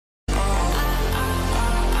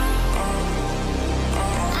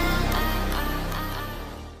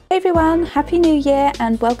Hey everyone, Happy New Year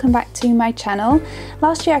and welcome back to my channel.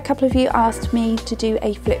 Last year a couple of you asked me to do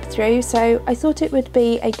a flip through, so I thought it would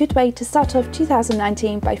be a good way to start off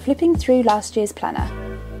 2019 by flipping through last year's planner.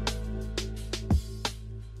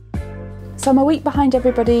 So I'm a week behind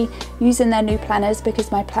everybody using their new planners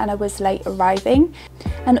because my planner was late arriving.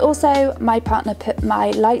 And also my partner put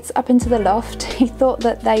my lights up into the loft. He thought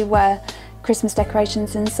that they were Christmas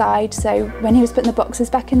decorations inside, so when he was putting the boxes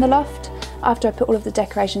back in the loft, after I put all of the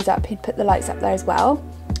decorations up, he'd put the lights up there as well.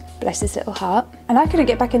 Bless his little heart. And I couldn't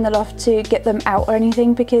get back in the loft to get them out or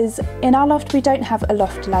anything because in our loft we don't have a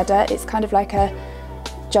loft ladder. It's kind of like a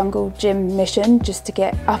jungle gym mission just to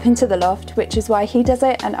get up into the loft, which is why he does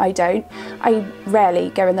it and I don't. I rarely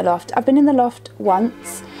go in the loft. I've been in the loft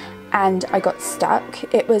once and I got stuck.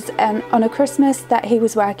 It was on a Christmas that he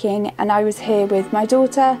was working and I was here with my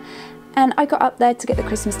daughter, and I got up there to get the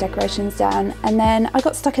Christmas decorations down and then I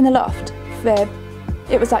got stuck in the loft.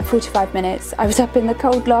 It was like 45 minutes. I was up in the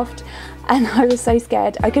cold loft and I was so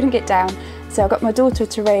scared I couldn't get down. So I got my daughter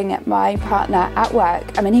to ring my partner at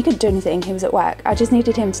work. I mean, he couldn't do anything, he was at work. I just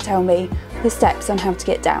needed him to tell me the steps on how to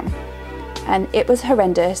get down. And it was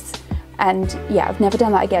horrendous. And yeah, I've never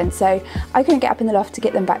done that again. So I couldn't get up in the loft to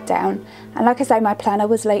get them back down. And like I say, my planner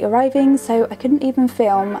was late arriving, so I couldn't even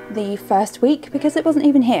film the first week because it wasn't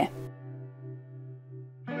even here.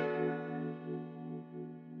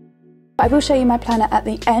 I will show you my planner at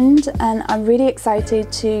the end and I'm really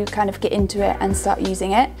excited to kind of get into it and start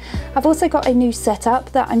using it. I've also got a new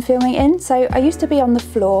setup that I'm filming in. So I used to be on the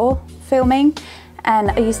floor filming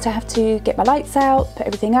and I used to have to get my lights out, put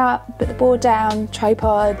everything up, put the board down,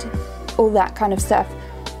 tripod, all that kind of stuff.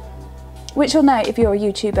 Which you'll know if you're a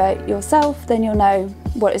YouTuber yourself, then you'll know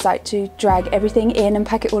what it's like to drag everything in and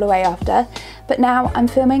pack it all away after. But now I'm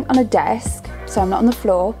filming on a desk, so I'm not on the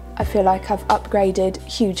floor. I feel like I've upgraded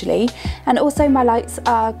hugely, and also my lights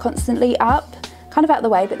are constantly up, kind of out of the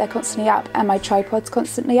way, but they're constantly up, and my tripod's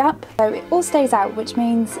constantly up. So it all stays out, which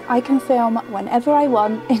means I can film whenever I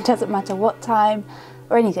want. It doesn't matter what time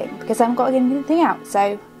or anything, because I haven't got to get anything out.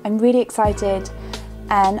 So I'm really excited,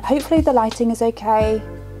 and hopefully the lighting is okay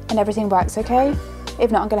and everything works okay.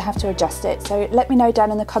 If not, I'm going to have to adjust it. So let me know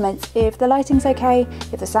down in the comments if the lighting's okay,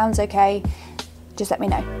 if the sound's okay, just let me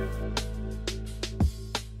know.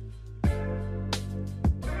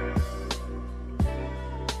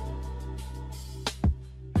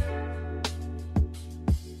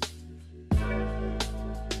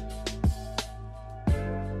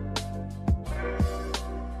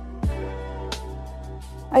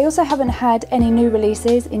 I also haven't had any new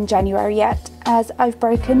releases in January yet, as I've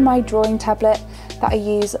broken my drawing tablet that I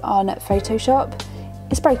use on Photoshop.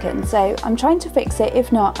 It's broken, so I'm trying to fix it.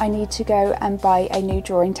 If not, I need to go and buy a new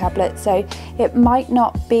drawing tablet. So it might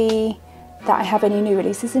not be that I have any new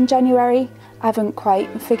releases in January. I haven't quite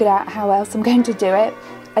figured out how else I'm going to do it.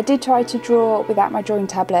 I did try to draw without my drawing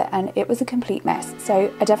tablet and it was a complete mess.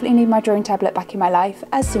 So I definitely need my drawing tablet back in my life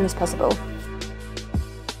as soon as possible.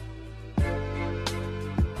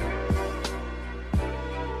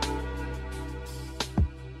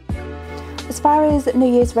 As far as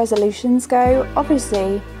New Year's resolutions go,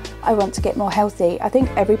 obviously I want to get more healthy. I think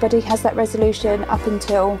everybody has that resolution up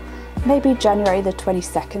until maybe January the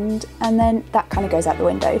 22nd, and then that kind of goes out the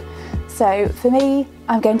window. So for me,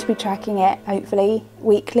 I'm going to be tracking it hopefully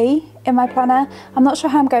weekly in my planner. I'm not sure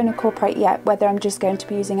how I'm going to incorporate yet, whether I'm just going to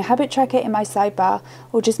be using a habit tracker in my sidebar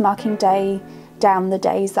or just marking down the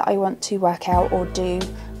days that I want to work out or do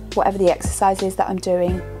whatever the exercises that I'm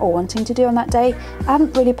doing or wanting to do on that day. I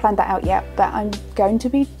haven't really planned that out yet, but I'm going to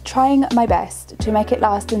be trying my best to make it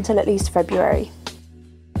last until at least February.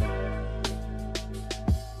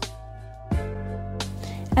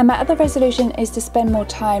 And my other resolution is to spend more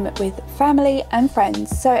time with family and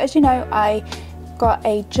friends. So as you know, I got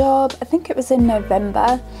a job, I think it was in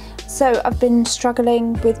November. So I've been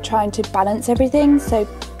struggling with trying to balance everything. So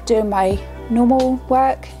doing my normal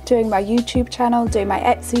work, doing my YouTube channel, doing my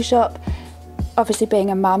Etsy shop, obviously being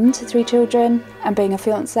a mum to 3 children and being a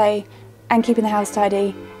fiance and keeping the house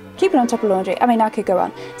tidy, keeping on top of laundry. I mean, I could go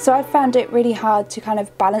on. So I've found it really hard to kind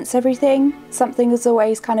of balance everything. Something is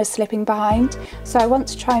always kind of slipping behind. So I want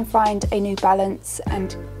to try and find a new balance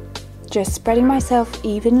and just spreading myself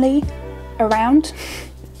evenly around.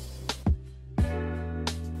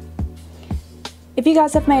 If you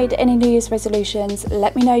guys have made any New Year's resolutions,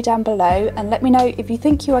 let me know down below, and let me know if you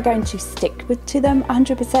think you are going to stick to them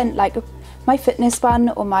 100%. Like my fitness one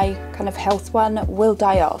or my kind of health one will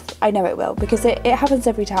die off. I know it will, because it happens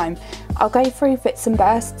every time. I'll go through fits and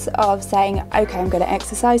bursts of saying, okay, I'm going to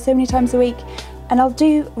exercise so many times a week, and I'll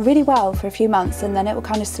do really well for a few months and then it will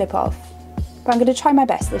kind of slip off. But I'm going to try my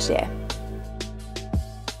best this year.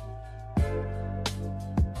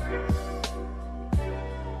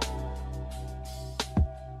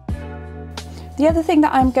 The other thing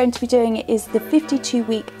that I'm going to be doing is the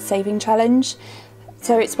 52-week saving challenge.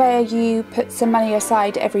 So it's where you put some money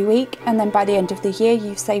aside every week, and then by the end of the year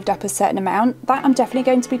you've saved up a certain amount. That I'm definitely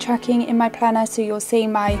going to be tracking in my planner, so you'll see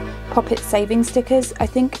my Pop It saving stickers. I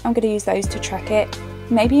think I'm going to use those to track it,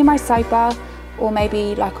 maybe in my sidebar or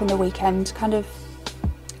maybe like on the weekend kind of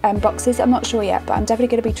boxes. I'm not sure yet, but I'm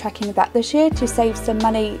definitely going to be tracking that this year to save some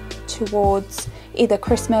money towards either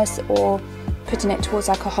Christmas or putting it towards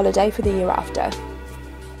like a holiday for the year after.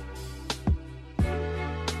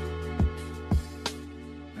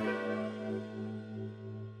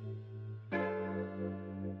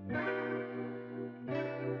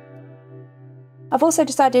 I've also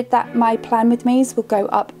decided that my Plan With Me's will go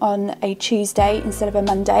up on a Tuesday instead of a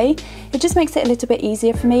Monday. It just makes it a little bit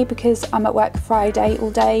easier for me because I'm at work Friday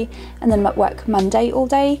all day and then I'm at work Monday all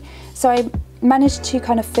day. So I managed to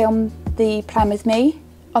kind of film the Plan With Me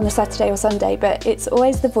on the Saturday or Sunday, but it's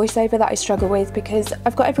always the voiceover that I struggle with because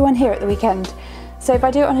I've got everyone here at the weekend. So if I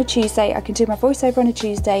do it on a Tuesday, I can do my voiceover on a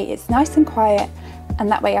Tuesday. It's nice and quiet, and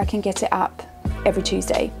that way I can get it up every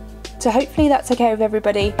Tuesday. So hopefully that's okay with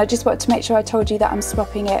everybody. I just wanted to make sure I told you that I'm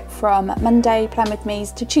swapping it from Monday Plan With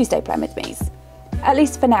Me's to Tuesday Plan With Me's. At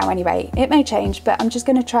least for now anyway. It may change, but I'm just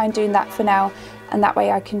going to try and do that for now, and that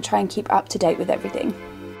way I can try and keep up to date with everything.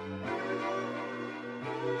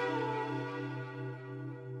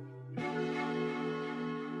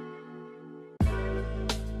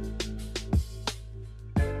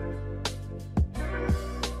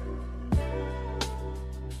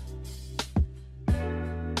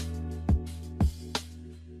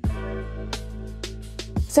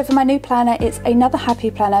 So for my new planner, it's another happy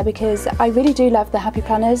planner because I really do love the happy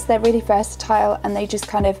planners. They're really versatile and they just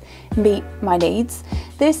kind of meet my needs.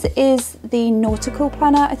 This is the nautical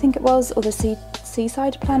planner, I think it was, or the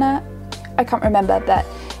seaside planner. I can't remember, but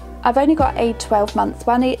I've only got a 12-month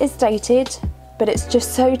one. It is dated, but it's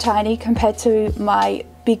just so tiny compared to my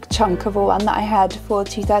big chunk of a one that I had for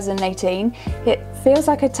 2018. It feels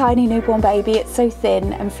like a tiny newborn baby. It's so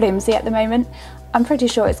thin and flimsy at the moment. I'm pretty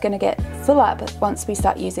sure it's going to get full up once we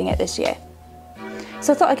start using it this year.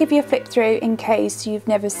 So I thought I'd give you a flip through in case you've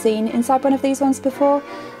never seen inside one of these ones before.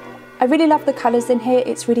 I really love the colours in here,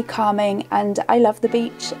 it's really calming, and I love the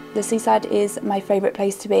beach. The seaside is my favourite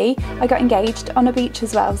place to be. I got engaged on a beach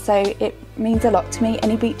as well, so it means a lot to me,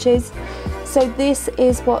 any beaches. So this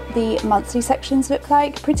is what the monthly sections look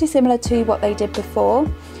like, pretty similar to what they did before.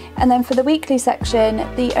 And then for the weekly section,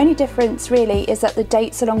 the only difference really is that the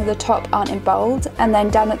dates along the top aren't in bold, and then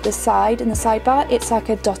down at the side in the sidebar it's like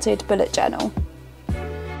a dotted bullet journal.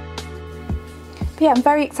 But yeah, I'm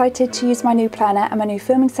very excited to use my new planner and my new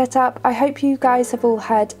filming setup. I hope you guys have all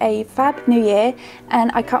had a fab new year,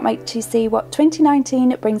 and I can't wait to see what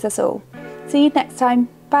 2019 brings us all. See you next time,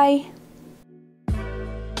 bye!